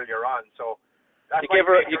blurb earlier on. So you gave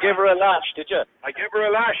her a lash, did you? I gave her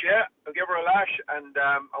a lash, yeah. I gave her a lash, and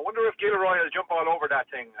I wonder if Gilroy will jump all over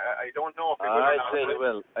that thing. I don't know if he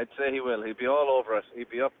will. I'd say he will. He'll be all over it.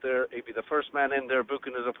 He'll be up there. He'll be the first man in there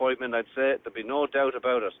booking his appointment. I'd say there'll be no doubt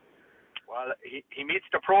about it. Well, he meets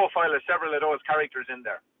the profile of several of those characters in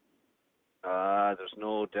there. There's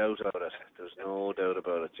no doubt about it. There's no doubt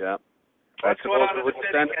about it. Yeah. What's going on we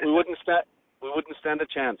wouldn't stand a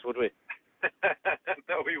chance, would we?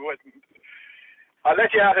 No, we wouldn't. I'll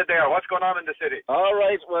let you at it there. What's going on in the city? All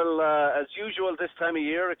right. Well, as usual, this time of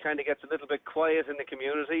year, it kind of gets a little bit quiet in the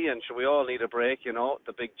community, and we all need a break, you know.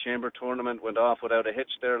 The big chamber tournament went off without a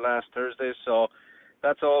hitch there last Thursday, so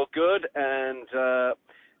that's all good. And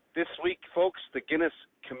this week, folks, the Guinness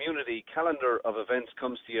Community Calendar of Events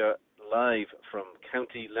comes to you live from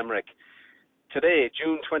County Limerick. Today,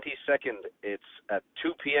 June 22nd, it's at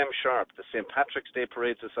 2 p.m. sharp, the St. Patrick's Day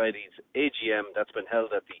Parade Society's AGM that's been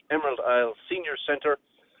held at the Emerald Isle Senior Centre,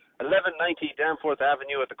 1190 Danforth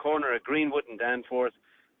Avenue at the corner of Greenwood and Danforth.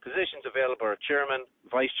 Positions available are Chairman,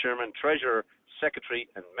 Vice Chairman, Treasurer, Secretary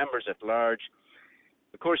and Members at Large.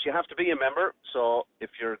 Of course, you have to be a member, so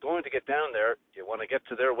if you're going to get down there, you want to get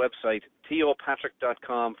to their website,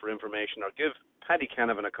 topatrick.com, for information, or give Paddy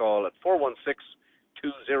Canavan a call at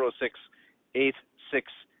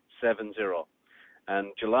 416-206-8670.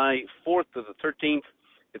 And July 4th to the 13th,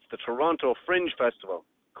 it's the Toronto Fringe Festival,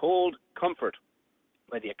 Cold Comfort,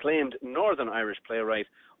 by the acclaimed Northern Irish playwright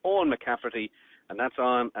Owen McCafferty, and that's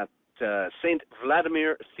on at St.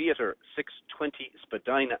 Vladimir Theatre, 620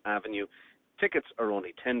 Spadina Avenue. Tickets are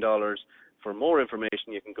only $10. For more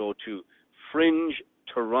information, you can go to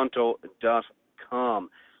fringetoronto.com.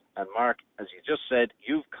 And Mark, as you just said,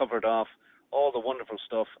 you've covered off all the wonderful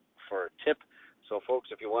stuff for a tip. So,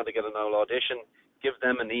 folks, if you want to get an audition, give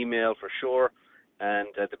them an email for sure.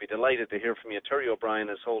 And they'll be delighted to hear from you. Terry O'Brien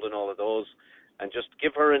is holding all of those. And just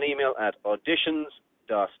give her an email at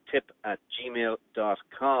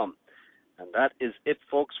auditions.tip@gmail.com. And that is it,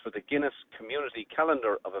 folks, for the Guinness Community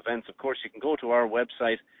Calendar of Events. Of course, you can go to our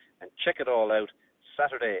website and check it all out,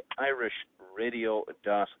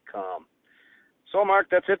 SaturdayIrishRadio.com. So, Mark,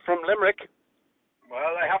 that's it from Limerick.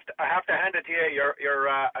 Well, I have to hand it to you. You're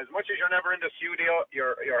as much as you're never in the studio,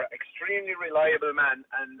 you're extremely reliable man,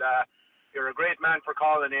 and you're a great man for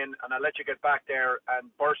calling in. And I'll let you get back there and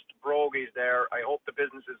burst brogues there. I hope the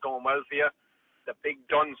business is going well for you. The big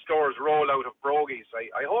Dunn Stores rollout of brogues.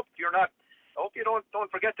 I hope you're not. I hope you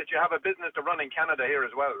don't forget that you have a business to run in Canada here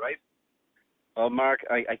as well, right? Oh, Mark,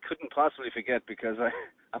 I couldn't possibly forget because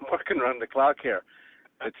I'm working around the clock here.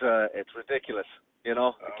 It's ridiculous. You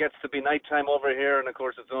know, It gets to be nighttime over here, and of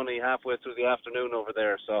course it's only halfway through the afternoon over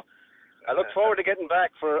there. So I look forward to getting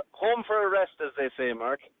back home for a rest, as they say,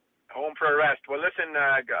 Mark. Home for a rest. Well, listen,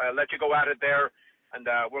 I'll let you go at it there, and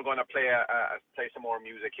we're going to play some more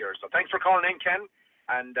music here. So thanks for calling in, Ken,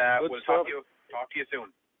 and we'll talk to you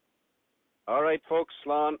soon. All right, folks.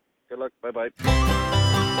 Slán. Good luck. Bye-bye.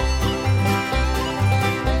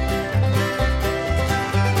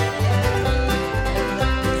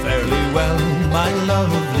 Well, my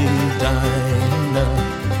lovely Dinah,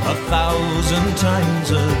 1,000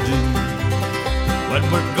 times adieu. When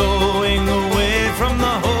we're going away from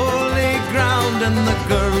the holy ground and the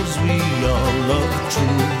girls we all love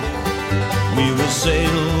true, we will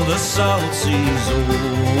sail the salt seas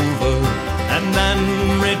over and then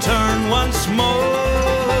return once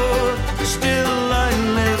more. Still I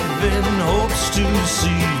live in hopes to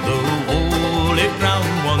see the holy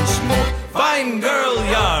ground once more. Fine girl,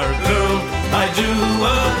 yar girl, I do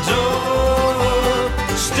adore.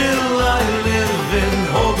 Still I live in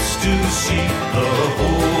hopes to see the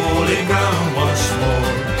holy ground once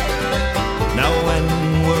more. Now when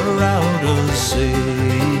we're out a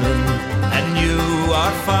sailing and you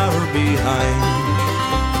are far behind,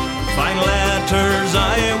 letters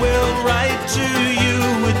I will write to you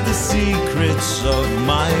with the secrets of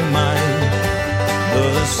my mind.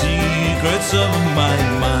 The secrets of my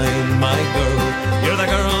mind, my girl. You're the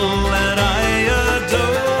girl that I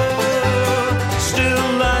adore.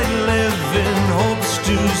 Still I live in hopes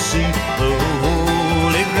to see the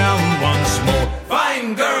holy ground once more.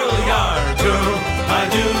 Fine girl, yard girl, I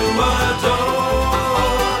do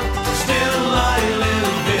adore. Still I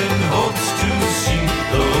live in hopes to see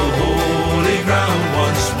the holy ground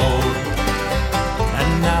once more.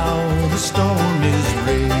 And now the storm is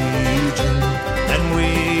raging, and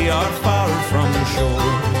we are far from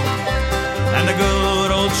shore. And the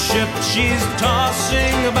good old ship, she's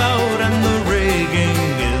tossing about, and the rigging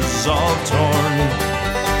is all torn.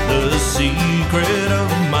 The secret of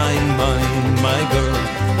my mind, my girl,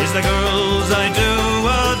 is the girls I do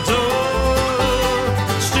adore.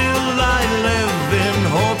 Still I live in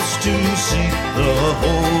hopes to see the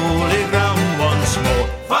holy ground once more.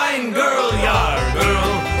 Fine girl, yar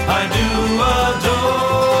girl, I do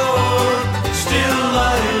adore. Still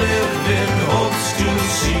I live in hopes to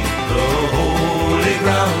see the holy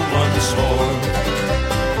ground once more.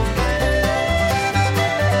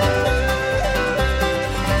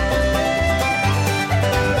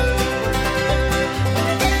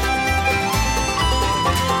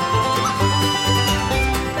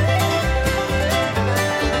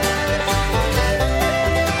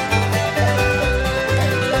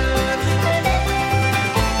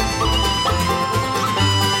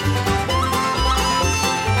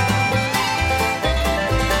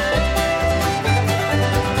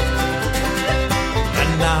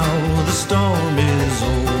 Storm is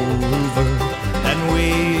over, and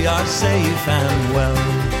we are safe and well.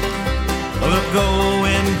 We'll go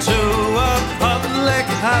into a public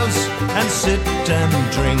house and sit and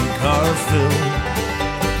drink our fill.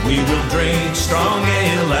 We will drink strong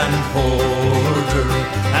ale and porter,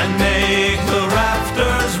 and make the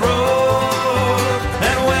rafters roar.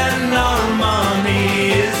 And when our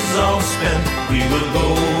money is all spent, we will go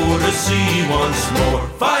to sea once more.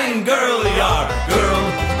 Fine girl, yar girl,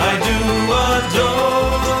 I do adore.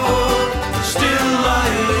 Still I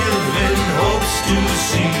live in hopes to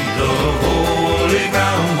see the holy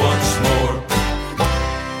ground once more.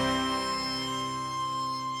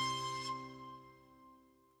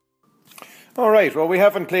 All right, well, we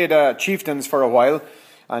haven't played Chieftains for a while,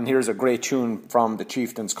 and here's a great tune from the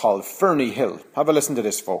Chieftains called Ferny Hill. Have a listen to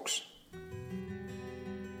this, folks.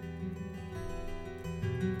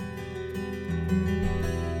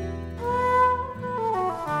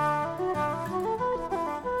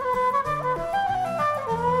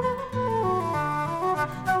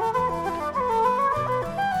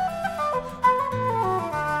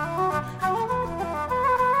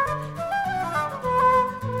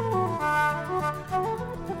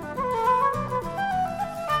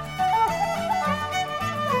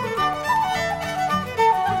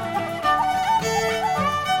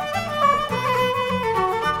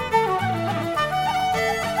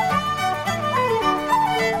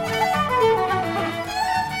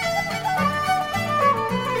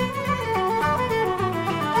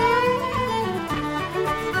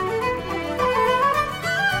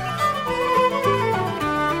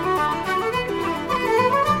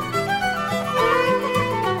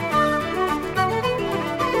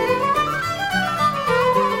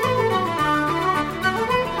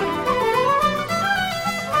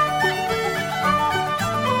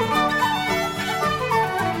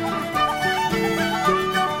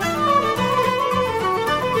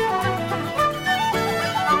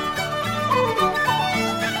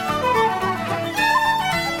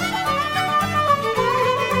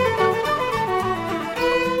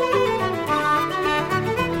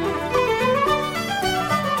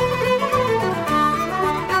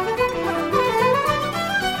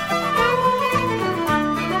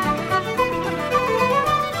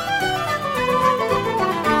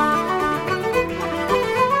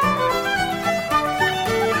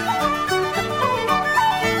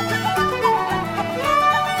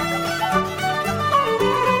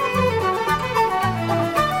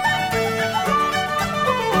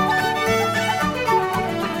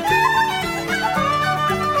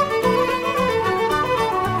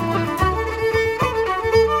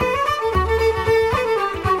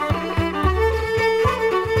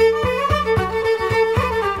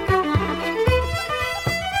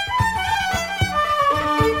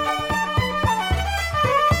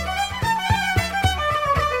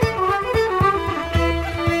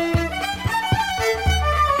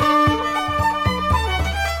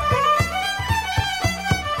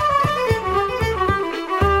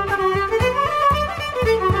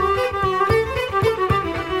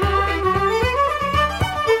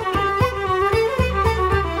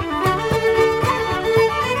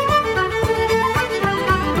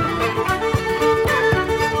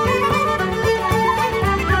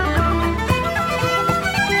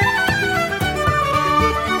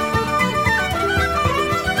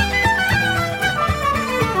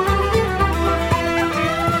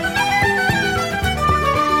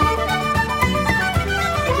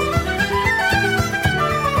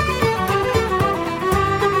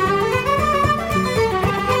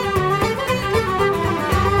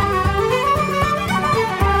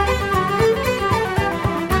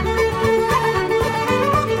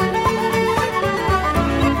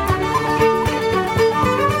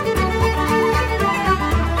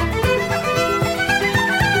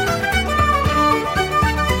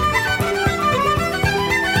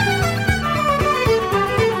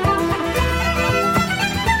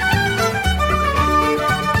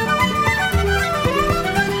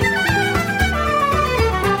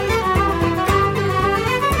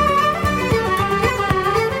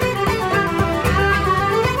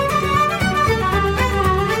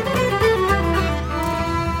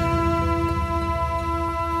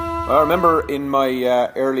 I remember in my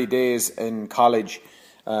early days in college,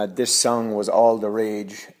 this song was all the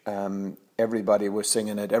rage. Everybody was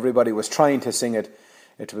singing it. Everybody was trying to sing it.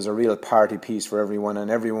 It was a real party piece for everyone, and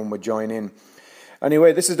everyone would join in.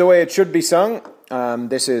 Anyway, this is the way it should be sung.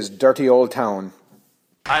 This is Dirty Old Town.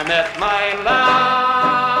 I met my love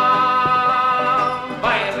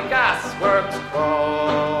by the gasworks croft.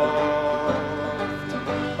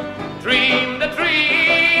 Dreamed a dream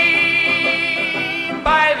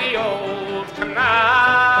by the old canal.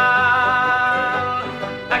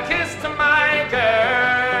 A kiss to my girl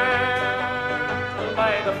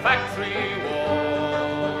by the factory wall.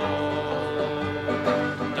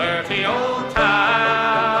 Dirty old town,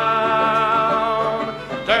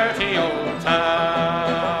 dirty old town.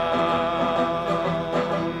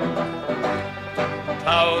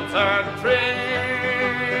 Clouds are drifting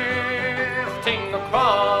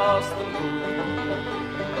across the moon.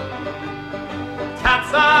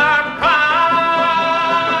 Cats are prowling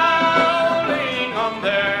on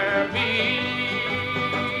their beat.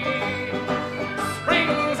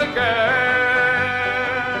 Springs a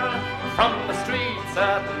girl from the streets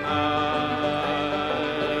at night.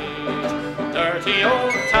 Dirty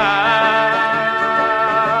old town,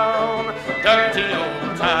 dirty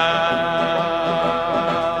old town.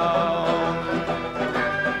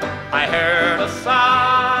 I heard a siren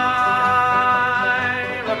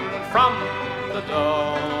from the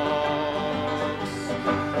dogs.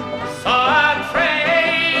 Saw a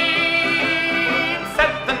train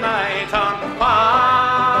set the night on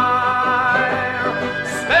fire.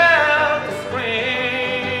 Smelled the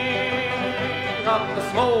spring of the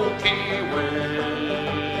smoky wind.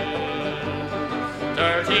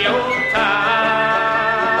 Dirty old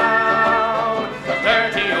town,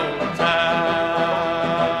 dirty old town.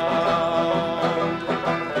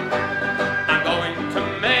 I'm going to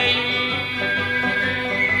make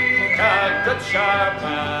a good sharp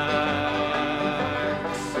axe,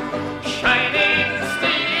 shining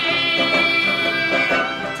steel,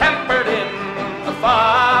 tempered in the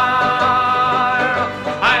fire.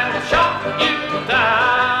 I'll chop you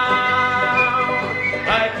down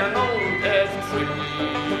like an old dead tree.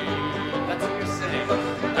 That's what you're saying.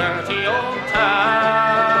 Dirty old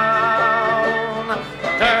town,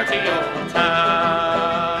 dirty old town.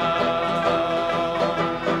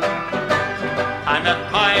 I met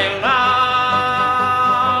my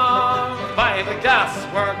love by the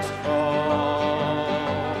gasworks croft.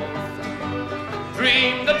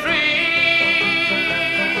 Dreamed a dream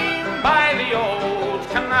by the old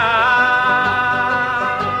canal.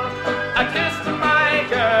 A kiss to my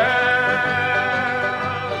girl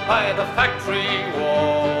by the factory wall.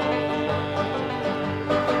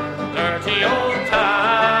 Dirty old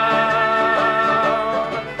town,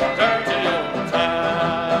 dirty old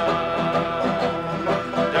town.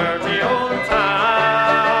 Dirty old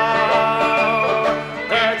town,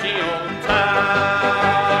 dirty old town.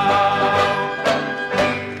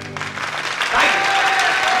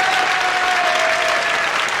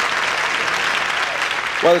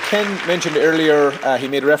 Well, Ken mentioned earlier, he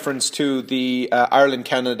made reference to the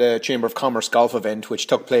Ireland-Canada Chamber of Commerce golf event, which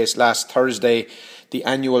took place last Thursday, the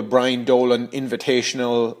annual Brian Dolan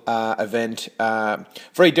Invitational event.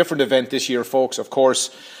 Very different event this year, folks. Of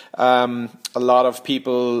course, a lot of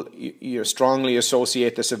people strongly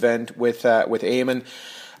associate this event with Eamon.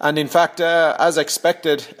 And in fact, as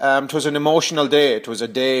expected, it was an emotional day. It was a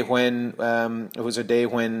day when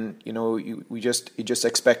you just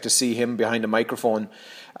expect to see him behind a microphone.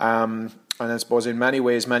 And I suppose in many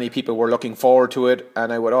ways, many people were looking forward to it.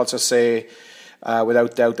 And I would also say,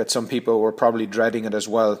 without doubt, that some people were probably dreading it as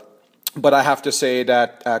well. But I have to say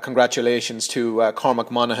that congratulations to Cormac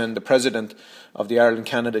Monaghan, the president of the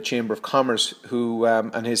Ireland-Canada Chamber of Commerce, who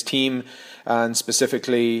and his team, and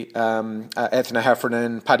specifically Ethna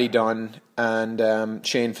Heffernan, Paddy Dunn, and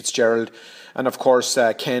Shane Fitzgerald. And of course,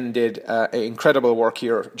 Ken did incredible work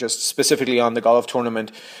here, just specifically on the golf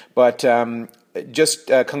tournament. But just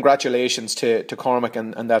congratulations to Cormac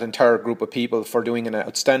and that entire group of people for doing an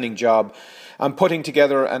outstanding job and putting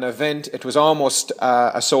together an event. It was almost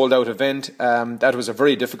a sold-out event. That was a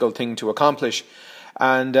very difficult thing to accomplish.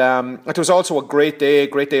 And it was also a great day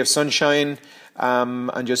of sunshine.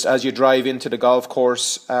 And just as you drive into the golf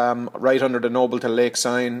course, right under the Nobleton Lake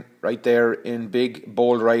sign, right there in big,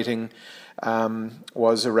 bold writing,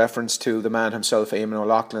 was a reference to the man himself, Eamon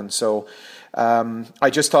O'Loughlin. So I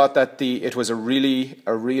just thought that it was a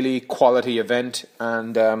really quality event,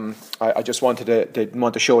 and I just didn't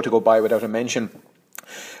want the show to go by without a mention.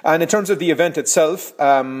 And in terms of the event itself,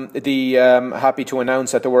 happy to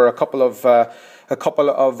announce that there were a couple of a couple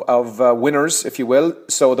of winners, if you will.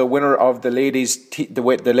 So the winner of the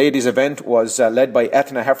ladies event was led by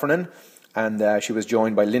Ethna Heffernan, and she was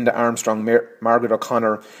joined by Linda Armstrong, Margaret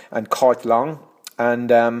O'Connor, and Coit Long.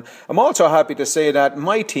 And I'm also happy to say that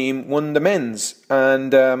my team won the men's,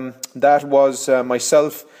 and that was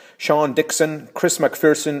myself, Sean Dixon, Chris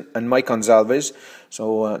McPherson, and Mike Gonzalez.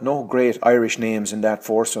 So no great Irish names in that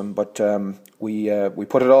foursome, but we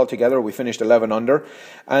put it all together. We finished 11 under,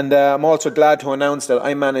 and I'm also glad to announce that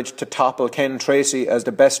I managed to topple Ken Tracy as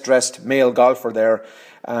the best dressed male golfer there.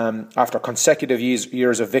 After consecutive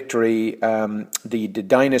years of victory, the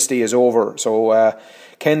dynasty is over. So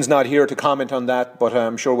Ken's not here to comment on that, but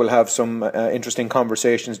I'm sure we'll have some interesting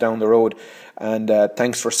conversations down the road. And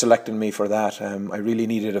thanks for selecting me for that. I really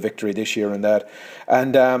needed a victory this year in that.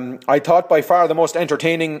 And I thought by far the most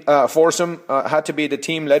entertaining foursome had to be the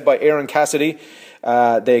team led by Aaron Cassidy.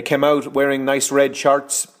 They came out wearing nice red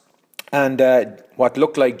shirts and what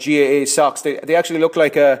looked like GAA socks. They actually look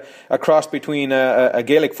like a cross between a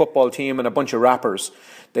Gaelic football team and a bunch of rappers.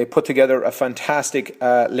 They put together a fantastic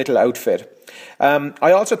little outfit.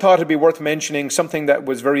 I also thought it'd be worth mentioning something that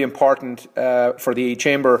was very important for the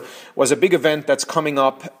Chamber was a big event that's coming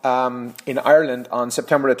up in Ireland on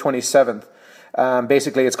September the 27th.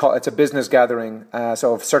 Basically, it's a business gathering,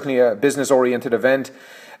 so certainly a business-oriented event.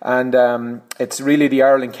 And it's really the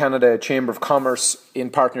Ireland-Canada Chamber of Commerce in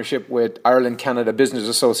partnership with Ireland-Canada Business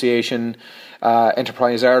Association,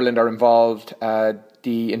 Enterprise Ireland are involved,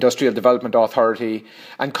 the Industrial Development Authority,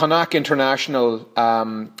 and Connacht International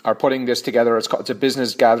are putting this together. It's a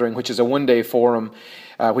business gathering, which is a one-day forum,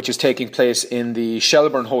 which is taking place in the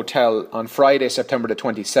Shelbourne Hotel on Friday, September the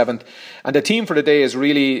 27th. And the theme for the day is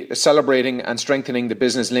really celebrating and strengthening the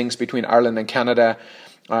business links between Ireland and Canada,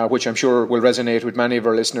 which I'm sure will resonate with many of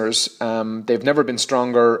our listeners. They've never been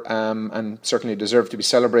stronger and certainly deserve to be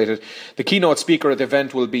celebrated. The keynote speaker at the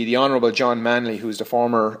event will be the Honourable John Manley, who's the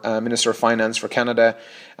former Minister of Finance for Canada,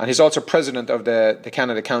 and he's also President of the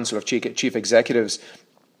Canada Council of Chief Executives.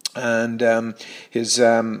 And his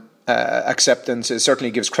acceptance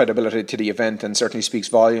certainly gives credibility to the event and certainly speaks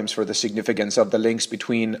volumes for the significance of the links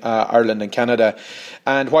between Ireland and Canada.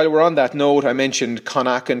 And while we're on that note, I mentioned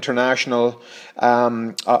Connacht International.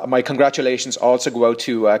 My congratulations also go out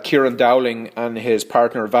to Kieran Dowling and his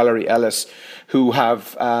partner Valerie Ellis, who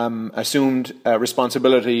have assumed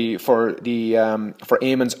responsibility for for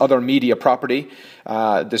Eamon's other media property,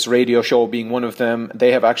 this radio show being one of them.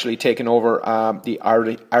 They have actually taken over the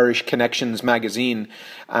Irish Connections magazine,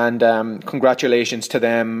 and congratulations to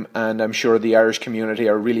them. And I'm sure the Irish community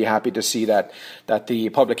are really happy to see that the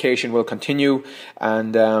publication will continue.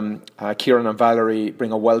 And Kieran and Valerie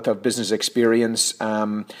bring a wealth of business experience,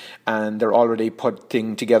 and they're already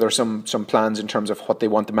putting together some plans in terms of what they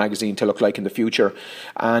want the magazine to look like in the future.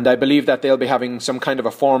 And I believe that they'll be having some kind of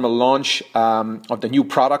a formal launch of the new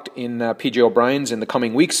product in PJ O'Brien's in the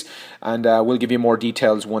coming weeks, and we'll give you more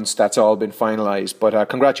details once that's all been finalised. But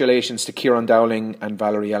congratulations to Kieran Dowling and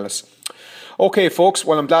Valerie Ellis. Okay, folks.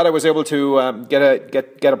 Well, I'm glad I was able to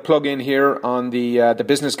get a plug in here on the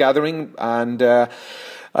business gathering, and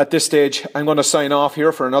at this stage, I'm going to sign off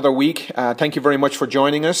here for another week. Thank you very much for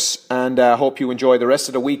joining us, and I hope you enjoy the rest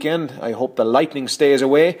of the weekend. I hope the lightning stays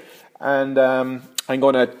away, and I'm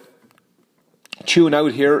going to tune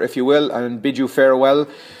out here, if you will, and bid you farewell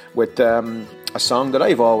with a song that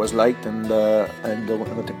I've always liked, and to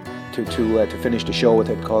finish the show with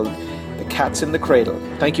it, called "The Cat's in the Cradle."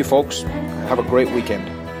 Thank you, folks. Have a great weekend.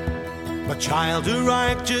 My child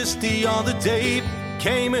arrived just the other day,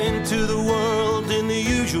 came into the world in the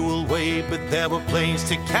usual way, but there were planes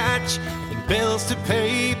to catch and bills to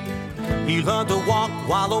pay. He learned to walk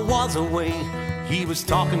while I was away. He was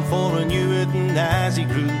talking for I knew it, and as he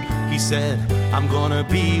grew, he said, "I'm gonna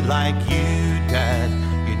be like you, Dad.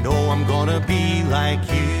 You know I'm gonna be like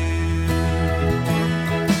you."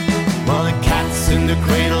 Well, the cat's in the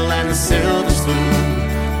cradle and the silver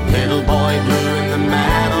spoon, little boy blue and the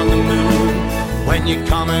man on the moon. When you're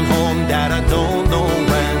coming home, Dad, I don't know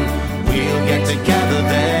when we'll get together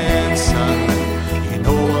then, son. You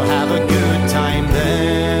know we'll have a good time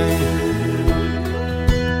then.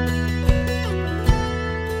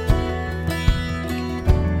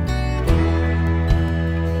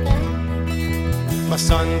 My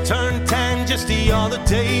son turned 10 just the other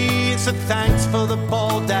day. So thanks for the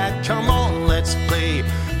ball, Dad, come on, let's play.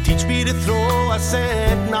 Teach me to throw, I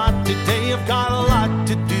said, not today, I've got a lot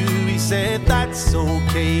to do. He said, that's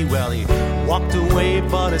okay. Well, he walked away,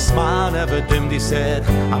 but his smile never dimmed. He said,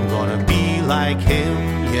 I'm gonna be like him,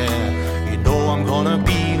 yeah. You know I'm gonna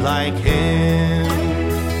be like him.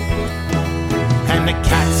 And the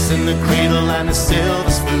cat's in the cradle and the silver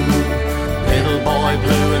spoon, little little boy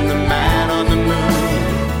blue and the man on the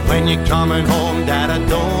moon. When you're coming home, Dad, I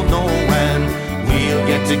don't know when we'll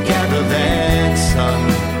get together then, son.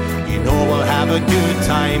 You know we'll have a good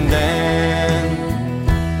time then.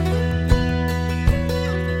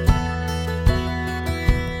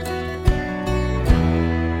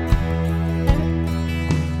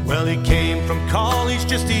 Well, he came from college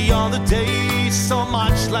just the other day, so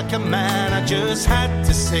much like a man, I just had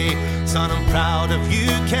to say, son, I'm proud of you,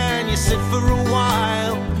 can you sit for a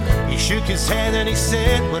while? He shook his head and he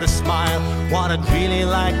said with a smile, what I'd really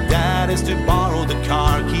like, Dad, is to borrow the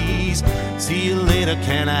car keys. See you later,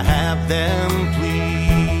 can I have them,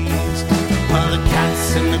 please? Well, the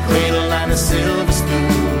cat's in the cradle and a silver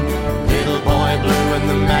spoon, little boy blue and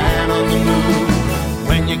the man on the moon.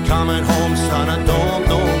 When you're coming home, son, I don't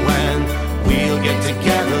know when we'll get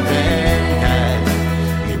together then,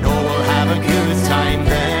 Dad. You know we'll have a good time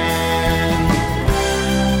then.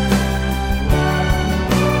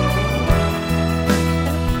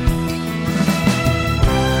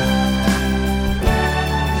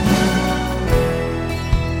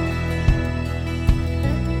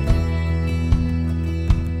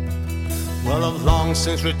 Well, I've long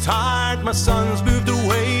since retired, my son's moved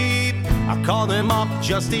away. I called him up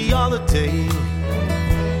just the other day.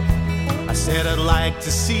 I said I'd like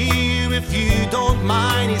to see you if you don't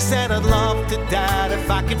mind. He said I'd love to, Dad, if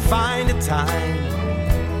I could find a time.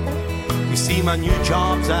 You see, my new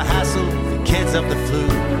job's a hassle, the kids have the flu,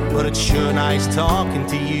 but it's sure nice talking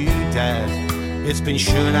to you, Dad. It's been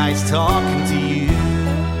sure nice talking to you.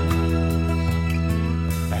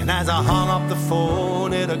 And as I hung up the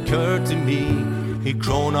phone, it occurred to me, he'd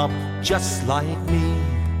grown up just like me.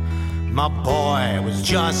 My boy was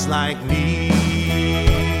just like me.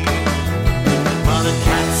 Well, the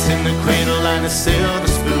cat's in the cradle and a silver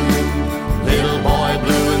spoon, little boy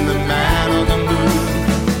blue and the man on the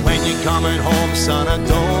moon. When you're coming home, son, I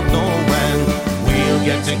don't know when we'll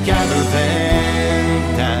get together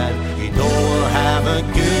then, Dad. You know we'll have a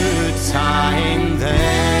good time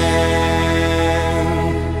then.